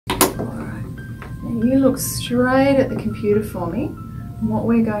Now you look straight at the computer for me. And what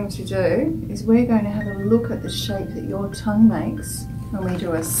we're going to do is we're going to have a look at the shape that your tongue makes when we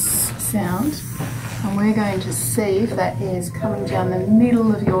do a sound. And we're going to see if that air is coming down the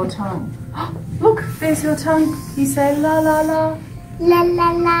middle of your tongue. Look, there's your tongue. You say la la la. La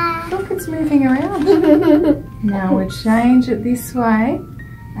la la. Look, it's moving around. Now we'll change it this way.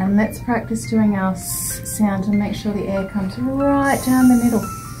 And let's practice doing our sound and make sure the air comes right down the middle.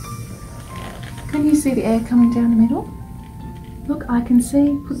 Can you see the air coming down the middle? Look, I can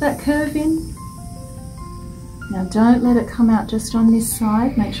see. Put that curve in. Now don't let it come out just on this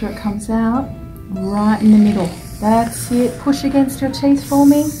side. Make sure it comes out right in the middle. That's it. Push against your teeth for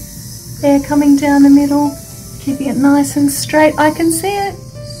me. Air coming down the middle. Keeping it nice and straight. I can see it.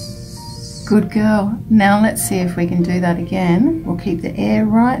 Good girl. Now let's see if we can do that again. We'll keep the air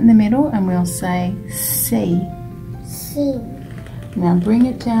right in the middle and we'll say C. C. Now bring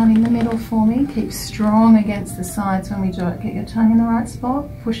it down in the middle for me. Keep strong against the sides when we do it. Get your tongue in the right spot.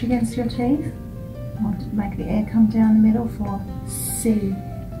 Push against your teeth. I'll make the air come down the middle for C.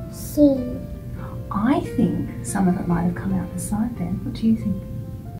 C. I think some of it might have come out the side then. What do you think?